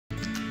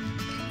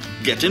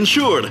Get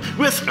insured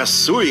with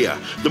Assuria,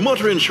 the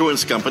motor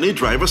insurance company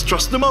drivers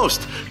trust the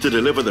most to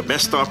deliver the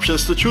best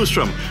options to choose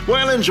from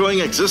while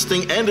enjoying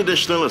existing and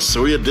additional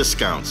Assuria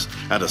discounts.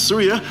 At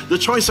Assuria, the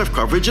choice of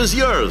coverage is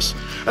yours.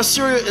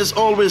 Assuria is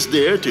always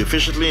there to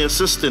efficiently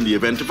assist in the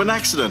event of an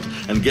accident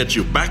and get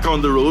you back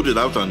on the road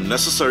without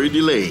unnecessary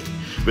delay.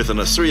 With an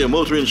Assuria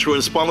motor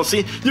insurance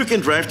policy, you can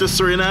drive to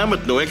Suriname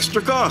at no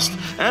extra cost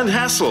and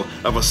hassle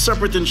of a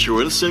separate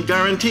insurance and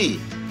guarantee.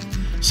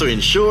 So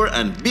insure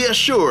and be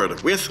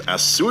assured with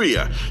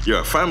Assuria.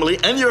 Your family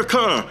and your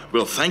car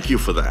will thank you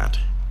for that.